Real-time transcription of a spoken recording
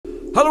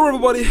Hello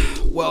everybody,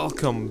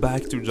 welcome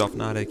back to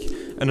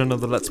Joffnatic and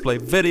another Let's Play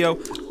video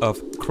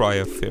of Cry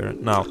of Fear.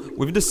 Now,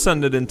 we've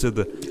descended into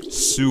the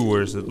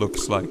sewers, it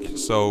looks like.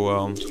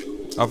 So,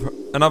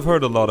 I've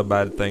heard a lot of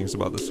bad things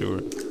about the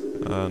sewer.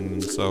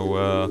 And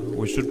so,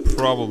 we should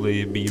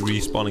probably be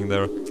respawning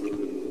there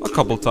a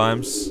couple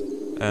times.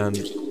 And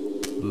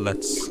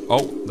let's...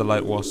 Oh, the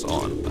light was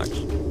on,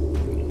 actually.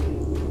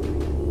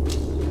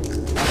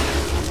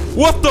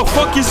 What the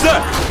fuck is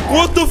that?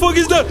 What the fuck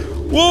is that?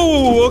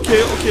 Whoa,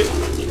 okay, okay.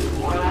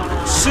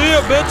 See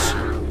ya, bitch.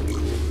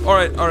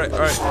 Alright.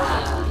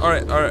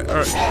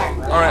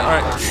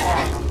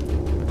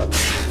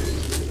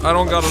 I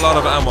don't got a lot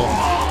of ammo.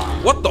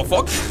 What the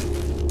fuck?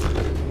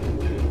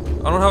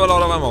 I don't have a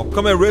lot of ammo.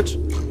 Come here, Rich.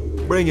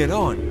 Bring it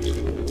on.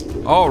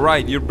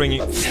 Alright, you're bringing...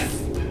 You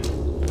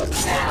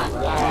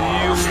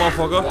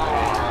motherfucker.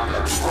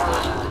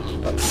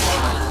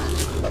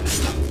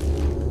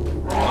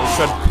 You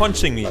tried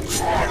punching me.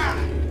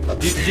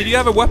 Did you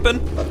have a weapon?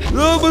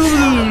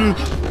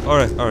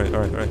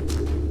 Alright.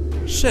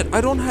 Shit,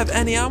 I don't have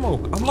any ammo.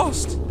 I'm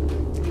lost.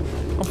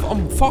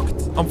 I'm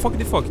fucked. I'm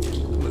fuckity fucked.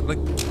 Like,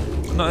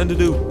 nothing to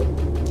do.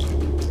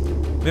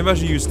 Maybe I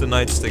should use the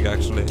nightstick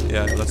actually.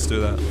 Yeah, let's do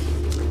that.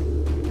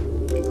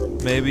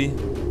 Maybe.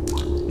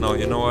 No,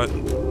 you know what?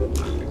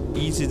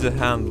 Easy to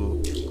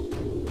handle.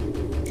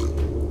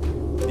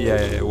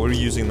 Yeah, we're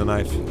using the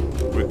knife.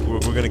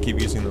 We're gonna keep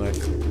using the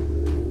knife.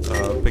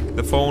 Pick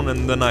the phone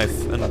and the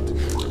knife and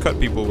cut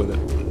people with it.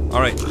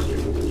 Alright.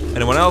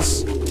 Anyone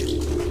else?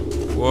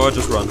 Whoa,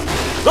 just run.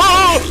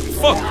 Oh!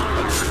 Fuck!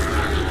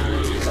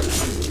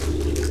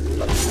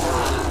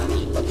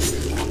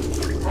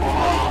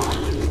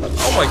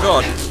 Oh my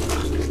god.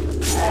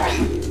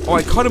 Oh,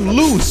 I cut him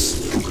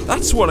loose!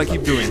 That's what I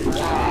keep doing.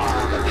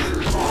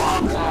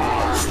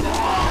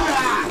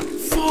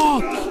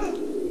 Fuck!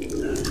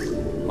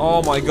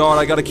 Oh my god,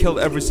 I gotta kill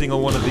every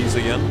single one of these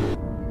again.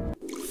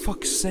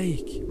 Fuck's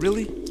sake.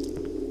 Really?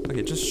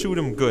 Okay, just shoot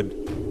him good.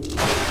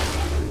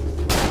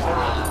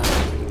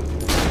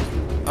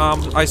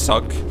 I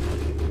suck.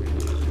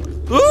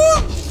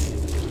 Ah!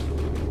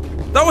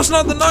 That was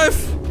not the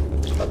knife!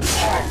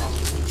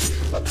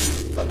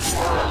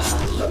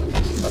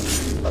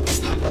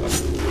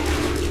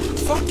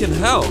 Fucking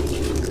hell.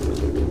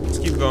 Let's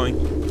keep going.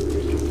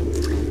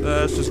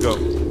 Let's just go.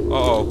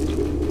 Uh-oh.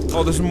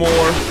 Oh, there's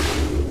more.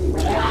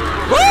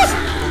 Ah!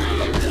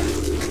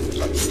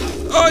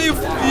 Oh, you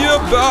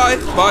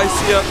bye,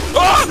 see ya.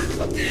 Ah!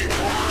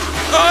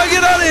 Oh,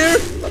 get out of here!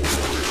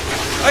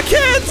 I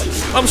can't!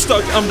 I'm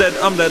stuck, I'm dead.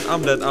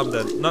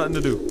 Nothing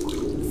to do.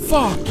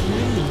 Fuck me.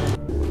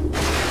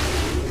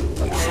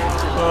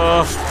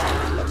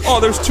 Oh,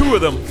 there's two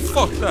of them.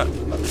 Fuck that.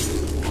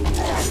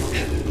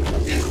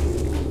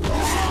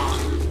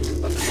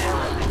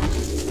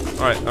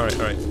 Alright.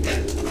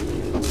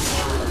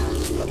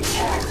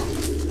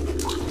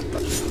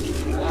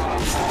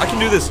 I can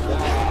do this.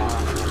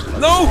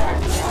 No!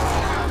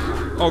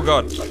 Oh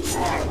god.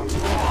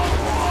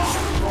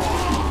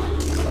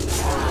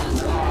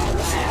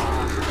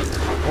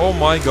 Oh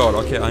my god.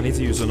 Okay, I need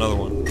to use another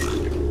one.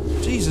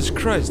 Jesus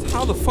Christ.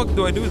 How the fuck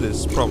do I do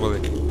this properly?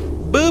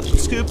 Boop!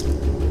 Scoop!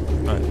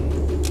 Alright.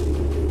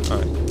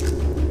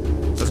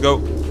 Let's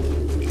go.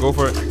 Go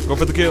for it. Go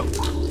for the kill.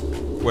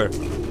 Where?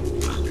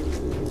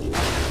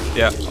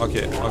 Yeah,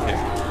 okay.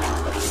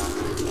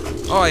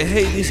 Oh, I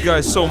hate these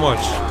guys so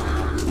much.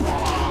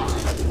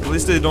 At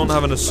least they don't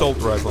have an assault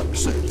rifle.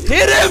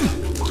 Hit him!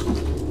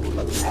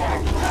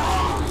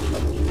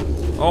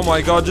 Oh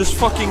my god, just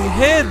fucking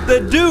hit the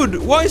dude!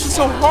 Why is it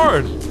so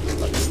hard?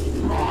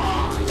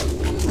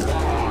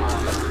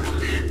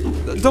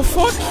 The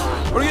fuck?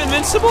 Are you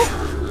invincible?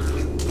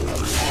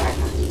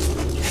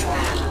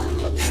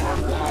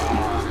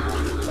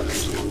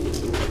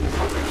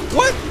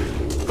 What?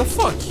 The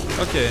fuck?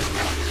 Okay.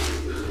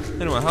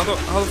 Anyway, how the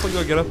fuck do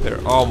I get up here?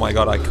 Oh my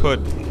god, I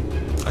could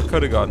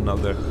have gotten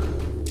up there.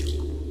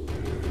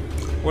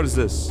 What is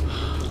this?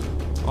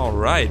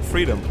 Alright,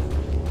 freedom.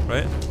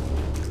 Right?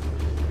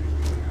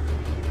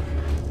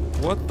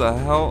 What the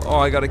hell? Oh,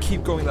 I gotta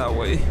keep going that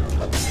way.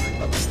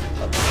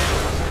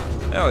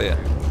 Hell yeah.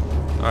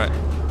 Alright.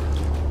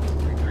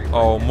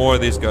 Oh, more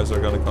of these guys are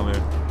gonna come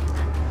here.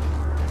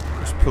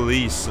 There's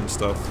police and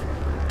stuff.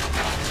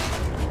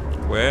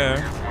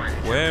 Where?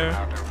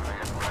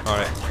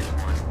 Alright.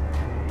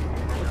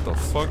 What the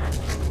fuck?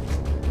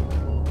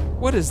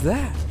 What is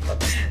that?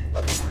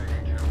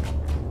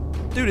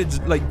 Dude, it's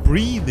like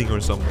breathing or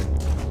something.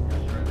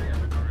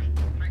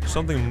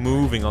 Something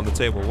moving on the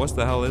table. What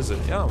the hell is it?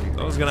 Yeah,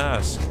 I was gonna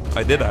ask.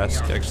 I did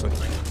ask, actually.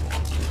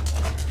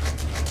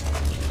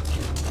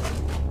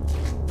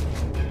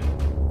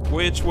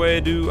 Which way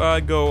do I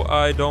go?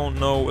 I don't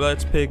know.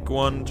 Let's pick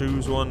one,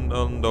 choose one,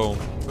 don't go.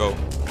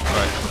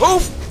 Alright.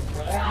 Oh!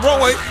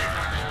 Wrong way!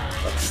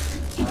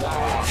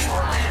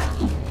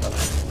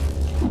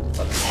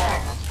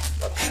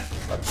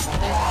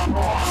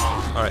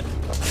 Alright.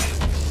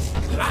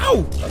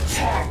 Ow!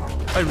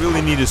 I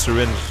really need a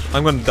syringe.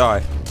 I'm gonna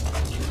die.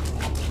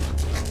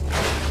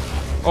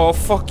 Oh,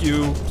 fuck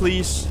you,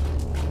 please.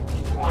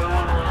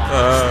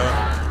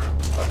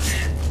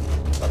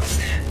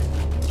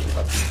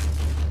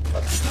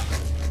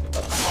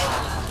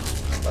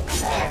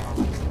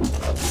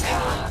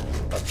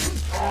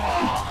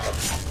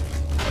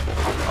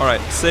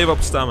 save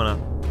up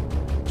stamina.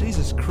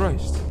 Jesus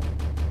Christ.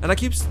 And I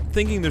keep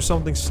thinking there's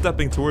something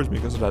stepping towards me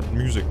because of that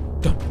music.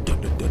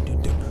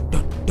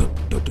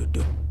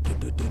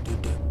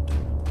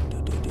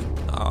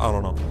 I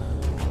don't know.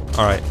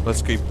 Alright,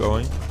 let's keep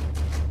going,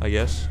 I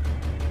guess.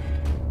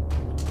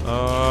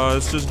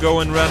 Let's just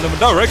go in random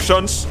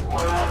directions.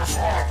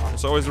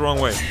 It's always the wrong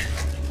way.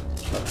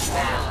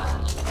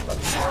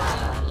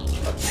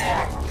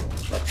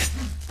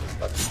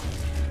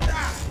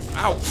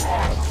 Ow!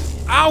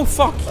 Ow,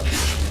 fuck!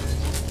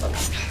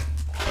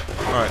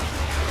 Alright.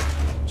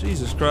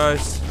 Jesus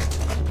Christ.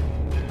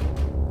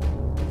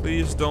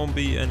 Please don't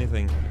be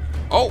anything.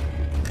 Oh!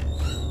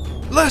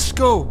 Let's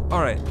go!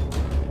 Alright.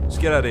 Let's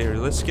get out of here.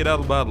 Let's get out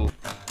of battle.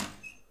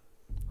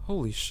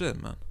 Holy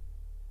shit, man.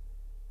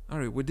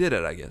 Alright, we did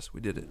it, I guess.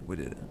 We did it. We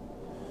did it.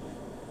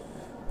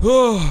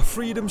 Oh,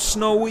 freedom,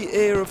 snowy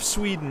air of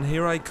Sweden.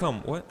 Here I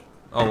come. What?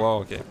 Oh,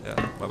 okay.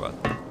 Yeah, my bad.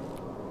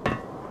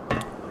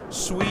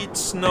 Sweet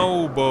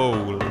snow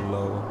bowl.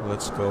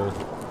 Let's go.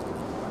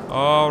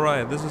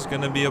 Alright, this is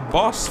gonna be a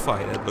boss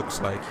fight, it looks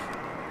like.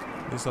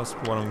 At least that's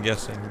what I'm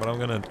guessing. But I'm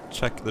gonna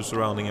check the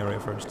surrounding area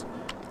first.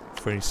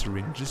 20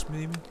 syringes,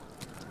 maybe?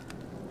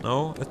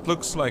 No, it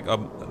looks like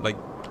an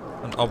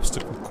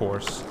obstacle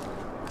course.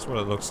 That's what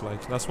it looks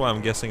like. That's why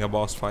I'm guessing a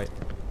boss fight.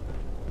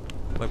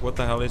 Like, what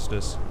the hell is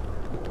this?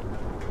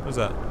 What is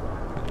that?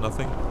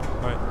 Nothing?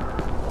 Alright.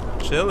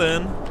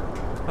 Chillin'.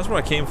 That's where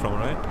I came from,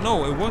 right?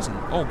 No, it wasn't.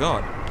 Oh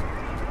god.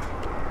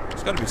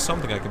 There's gotta be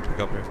something I can pick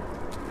up here.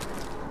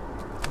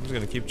 I'm just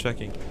gonna keep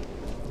checking.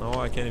 No,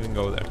 I can't even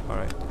go there.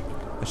 Alright.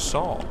 A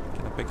saw.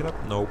 Can I pick it up?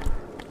 Nope.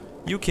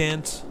 You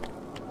can't.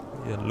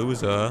 You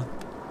loser.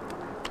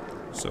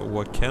 So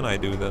what can I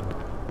do then?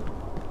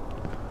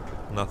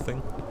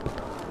 Nothing.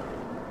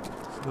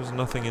 So there's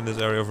nothing in this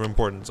area of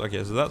importance.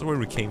 Okay, so that's where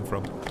we came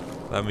from.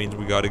 That means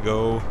we gotta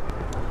go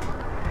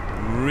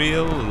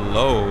real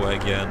low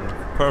again.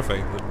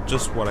 Perfect.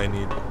 Just what I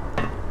need.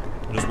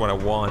 Just what I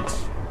want.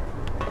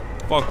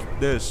 Fuck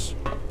this.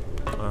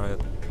 Alright.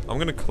 I'm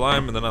gonna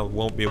climb and then I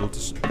won't be able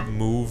to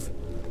move.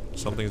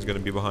 Something's gonna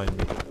be behind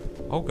me.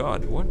 Oh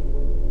god, what?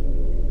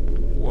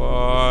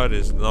 What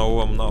is... No,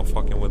 I'm not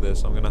fucking with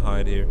this. I'm gonna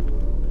hide here.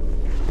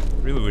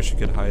 Really wish you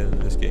could hide in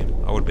this game.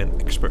 I would be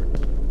an expert.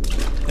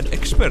 An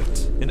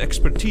expert in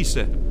expertise.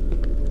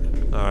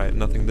 Alright,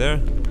 nothing there.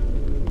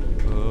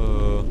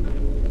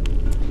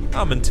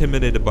 I'm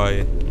intimidated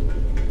by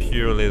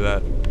purely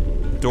that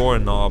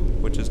doorknob,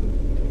 which is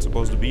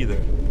supposed to be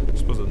there. I'm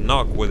supposed to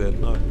knock with it,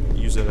 not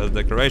use it as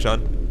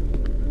decoration.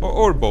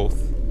 Or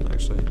both,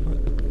 actually.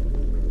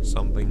 But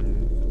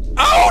something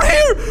out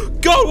here!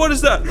 God, what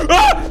is that?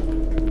 Ah!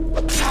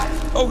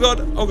 Oh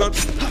god, oh god.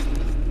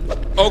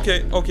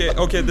 Okay, okay,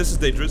 okay, this is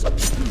dangerous.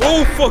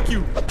 Oh, fuck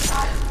you!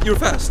 You're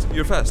fast,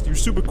 you're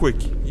super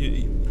quick.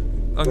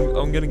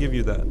 I'm gonna give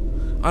you that.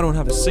 I don't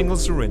have a single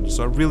syringe,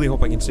 so I really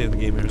hope I can save the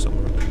game here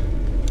somewhere.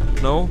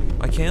 No,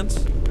 I can't?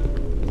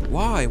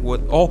 Why?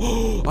 What?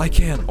 Oh, I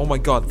can! Oh my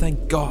god,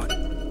 thank god.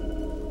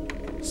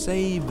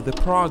 Save the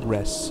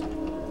progress.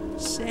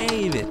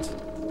 Save it.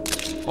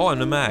 Oh,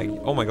 and a mag.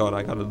 Oh my god,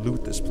 I gotta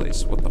loot this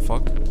place. What the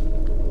fuck?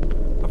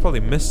 I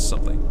probably missed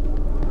something.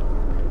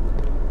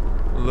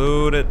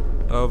 Loot it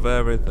of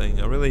everything.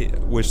 I really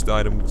wish the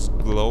items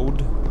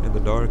glowed in the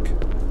dark.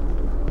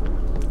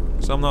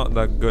 Cause I'm not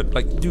that good.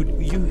 Like, dude,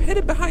 you hid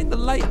it behind the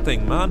light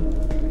thing,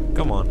 man.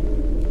 Come on.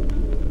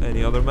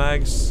 Any other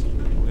mags?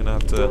 We're gonna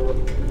have to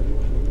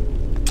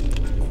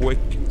quick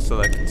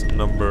select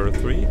number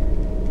 3.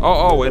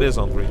 Oh, it is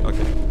on 3.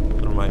 Okay,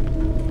 never mind.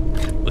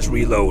 Let's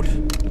reload.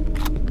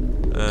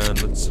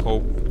 And let's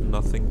hope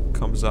nothing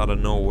comes out of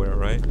nowhere,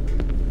 right?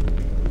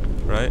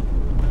 Right?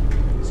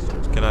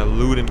 Can I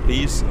loot in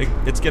peace?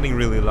 It's getting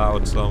really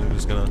loud, so I'm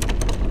just gonna...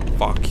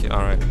 Fuck,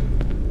 alright.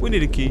 We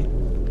need a key.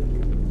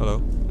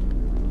 Hello?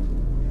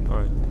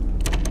 Alright.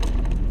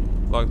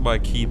 Locked by a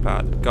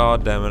keypad.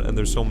 God damn it, and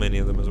there's so many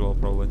of them as well,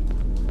 probably.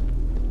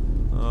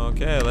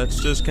 Okay, let's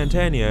just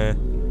continue.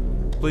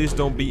 Please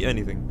don't be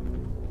anything.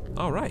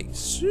 Alright,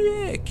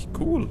 sick,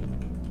 cool.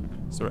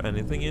 Is there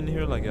anything in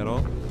here, like, at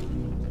all?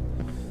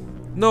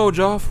 No,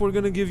 Joff, we're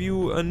gonna give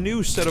you a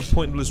new set of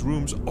pointless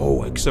rooms.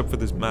 Oh, except for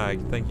this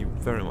mag. Thank you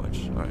very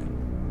much. Alright.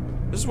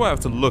 This is why I have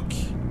to look.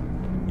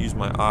 Use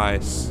my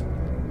eyes.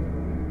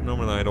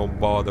 Normally I don't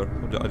bother.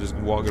 I just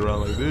walk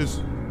around like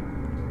this.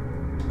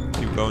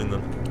 Keep going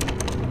then.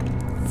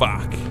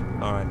 Fuck.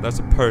 Alright, that's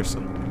a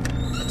person.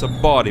 That's a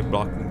body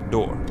blocking the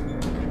door.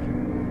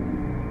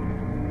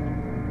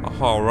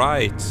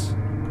 Alright.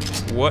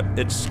 What?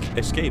 It's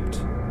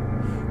escaped.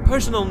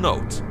 Personal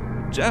note.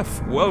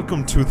 Jeff,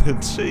 welcome to the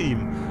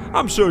team.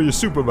 I'm sure your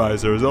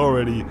supervisor has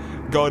already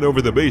gone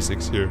over the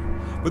basics here,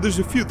 but there's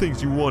a few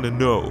things you want to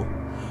know.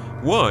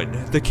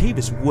 1. The cave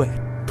is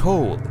wet,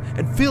 cold,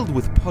 and filled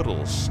with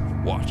puddles.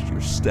 Watch your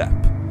step.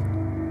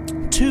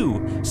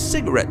 2.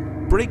 Cigarette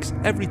breaks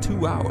every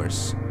 2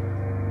 hours.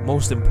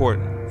 Most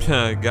important.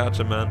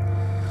 Gotcha,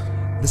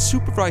 man. The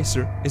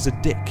supervisor is a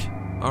dick.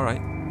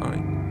 Alright,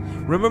 alright.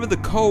 Remember the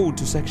code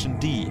to section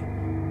D.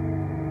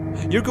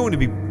 You're going to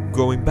be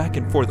going back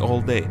and forth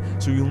all day,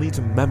 so you'll need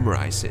to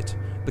memorize it.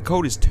 The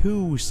code is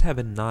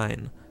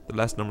 279. The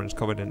last number is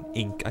covered in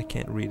ink. I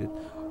can't read it.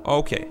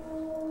 Okay,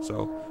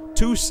 so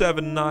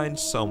 279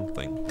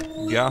 something.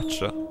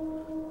 Gotcha.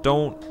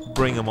 Don't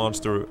bring a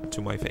monster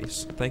to my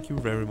face. Thank you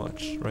very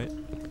much, right?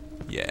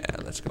 Yeah,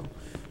 let's go.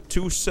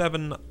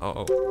 27.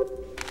 Uh-oh.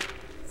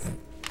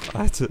 I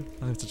have to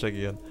check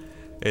again.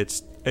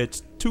 It's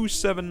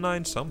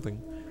 279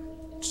 something.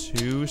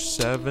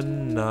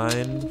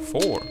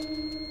 2794.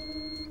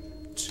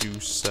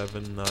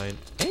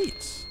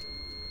 2798.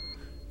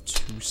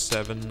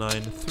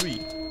 2793.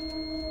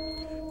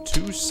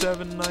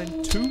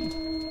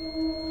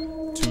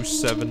 2792.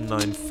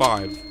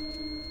 2795.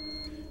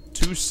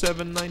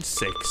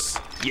 2796.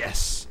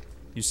 Yes.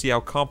 You see how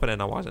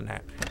competent I was in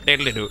that.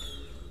 Diddly-doo.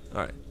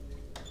 Alright.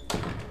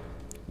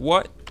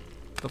 What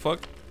the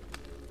fuck?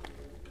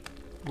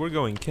 We're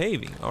going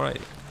caving.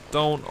 Alright.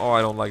 Oh,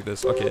 I don't like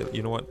this. Okay,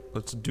 you know what?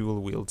 Let's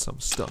dual wield some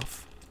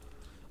stuff.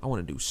 I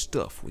want to do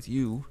stuff with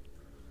you.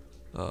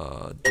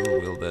 Dual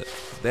wield it.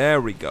 There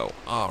we go.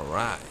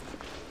 Alright.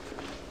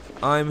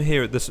 I'm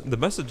here. The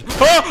message.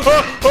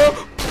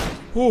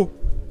 Oh!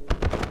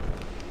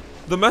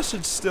 The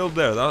message's still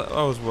there. That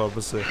was what I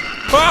was saying.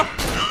 Ah!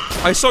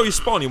 I saw you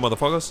spawn, you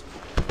motherfuckers.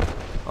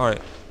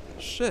 Alright.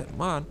 Shit,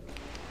 man.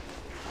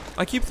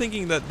 I keep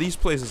thinking that these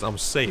places I'm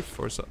safe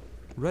or so.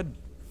 Red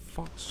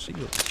fox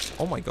shield.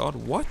 Oh my god,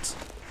 what?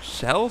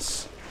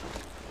 Shells?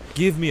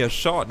 Give me a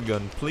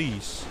shotgun,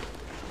 please.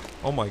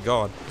 Oh my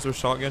god. Is there a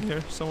shotgun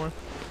here somewhere?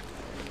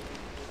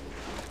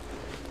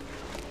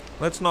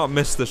 Let's not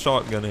miss the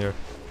shotgun here.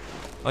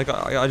 Like,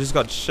 I just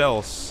got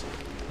shells.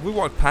 We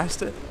walked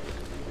past it?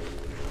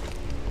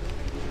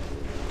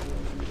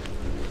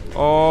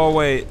 Oh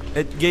wait,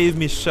 it gave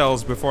me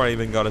shells before I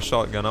even got a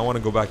shotgun. I want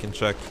to go back and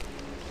check.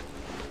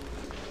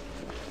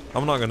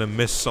 I'm not gonna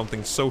miss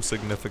something so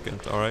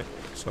significant, alright?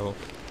 So,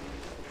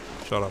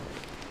 shut up.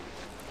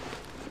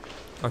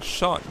 A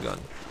shotgun.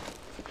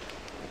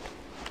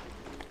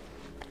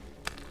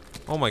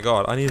 Oh my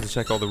god, I need to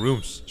check all the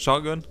rooms.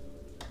 Shotgun?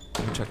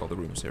 Let me check all the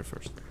rooms here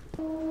first.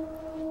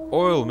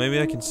 Oil,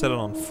 maybe I can set it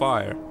on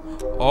fire.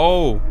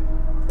 Oh!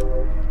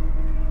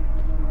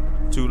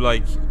 To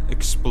like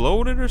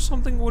explode it or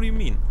something? What do you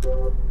mean?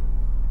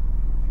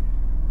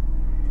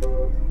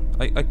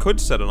 I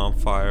could set it on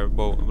fire,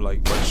 but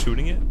like by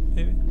shooting it,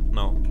 maybe?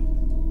 No.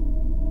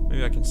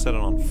 Maybe I can set it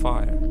on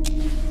fire.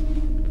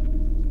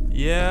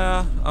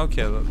 Yeah,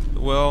 okay,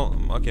 well,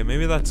 okay,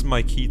 maybe that's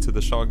my key to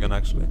the shotgun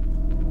actually.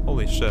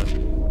 Holy shit.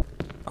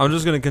 I'm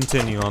just gonna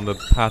continue on the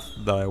path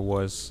that I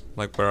was,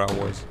 like where I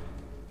was.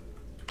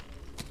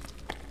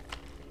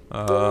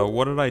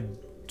 What did I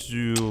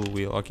dual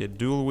wield? Okay,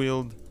 dual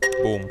wield.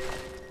 Boom.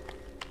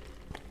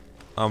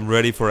 I'm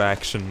ready for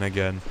action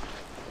again.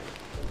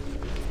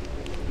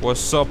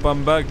 What's up?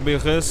 I'm back,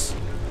 bitches.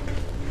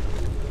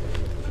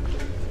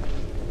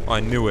 Oh,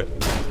 I knew it.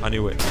 I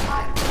knew it.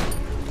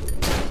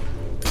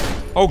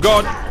 Oh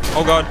god!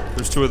 Oh god!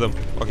 There's two of them.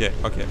 Okay,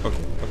 okay,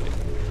 okay, okay,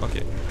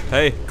 okay.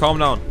 Hey, calm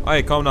down.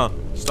 Hey, calm down.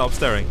 Stop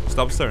staring.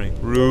 Stop staring.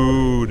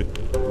 Rude.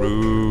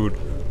 Rude.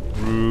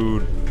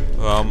 Rude.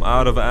 I'm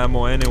out of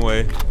ammo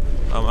anyway.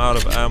 I'm out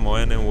of ammo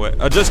anyway.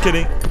 Just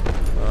kidding.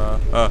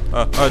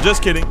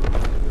 Just kidding.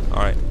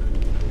 Alright.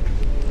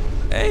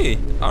 Hey,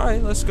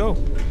 alright, let's go.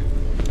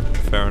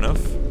 Fair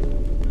enough.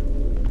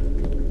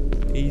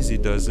 Easy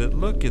does it.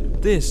 Look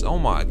at this. Oh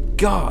my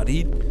god,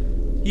 he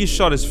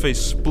shot his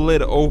face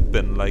split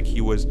open like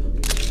he was.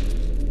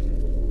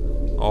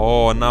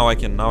 Oh, now I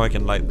can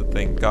light the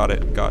thing. Got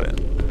it, got it.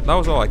 That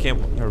was all I came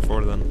here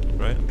for then,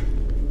 right?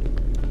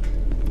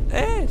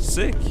 Eh,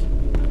 sick.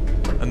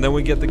 And then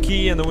we get the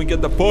key and then we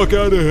get the fuck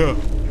out of here.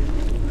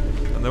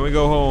 And then we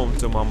go home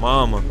to my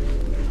mama.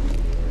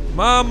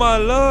 Mama, I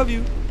love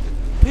you.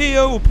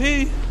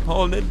 P.O.P.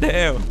 Hold it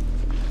down.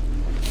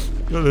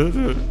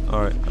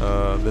 Alright,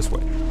 this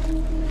way.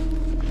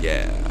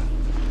 Yeah.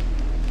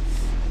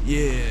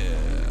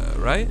 Yeah.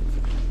 Right?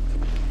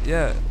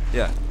 Yeah.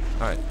 Yeah.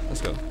 Alright,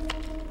 let's go.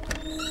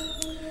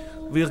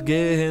 We're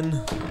gehen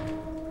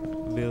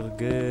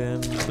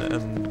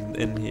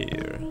in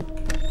here.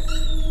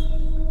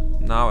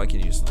 Now I can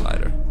use the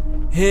lighter.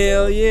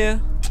 Hell yeah.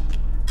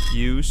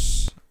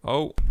 Use.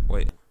 Oh,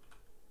 wait.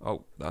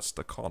 Oh, that's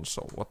the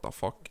console. What the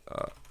fuck?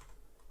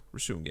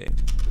 Resume game.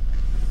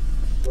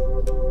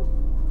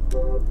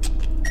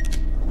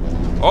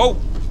 Oh!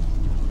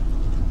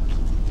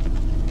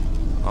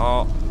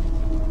 Oh.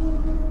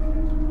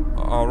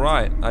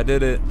 Alright, I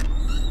did it.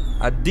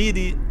 I did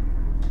it.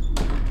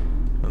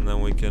 And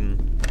then we can...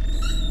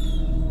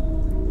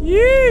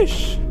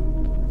 Yeesh!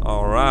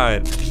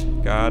 Alright.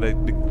 Got it.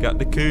 Got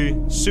the key.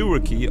 Sewer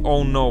key.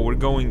 Oh no, we're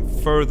going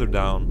further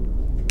down.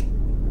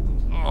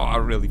 Oh, I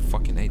really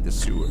fucking hate the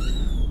sewer.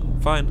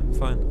 Fine,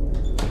 fine.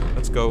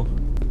 Let's go.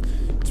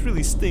 It's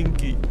really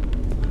stinky.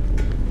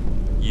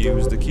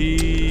 Use the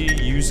key.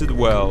 Use it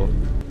well.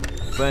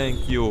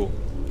 Thank you.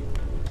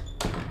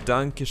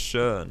 Danke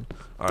schön.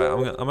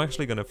 Alright, I'm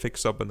actually gonna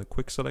fix up in the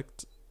quick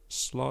select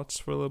slots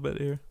for a little bit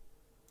here.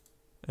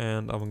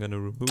 And I'm gonna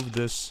remove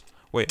this.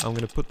 Wait, I'm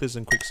gonna put this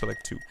in quick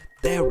select too.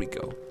 There we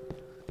go.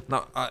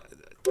 Now, I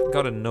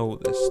gotta know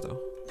this, though.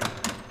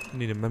 I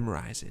need to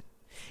memorize it.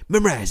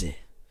 Memorize it!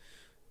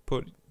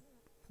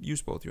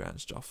 Use both your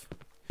hands, Joff.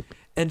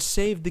 And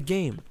save the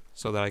game,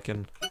 so that I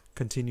can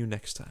continue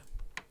next time.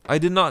 I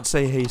did not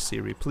say, hey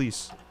Siri,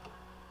 please.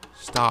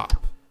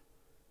 Stop.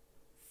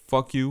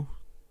 Fuck you.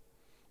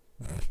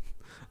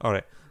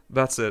 Alright,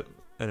 that's it.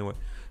 Anyway,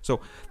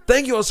 so,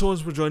 thank you all so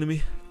much for joining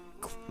me.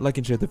 Like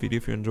and share the video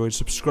if you enjoyed.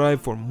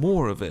 Subscribe for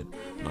more of it.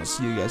 And I'll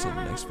see you guys in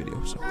the next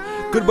video. So,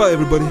 goodbye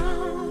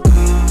everybody.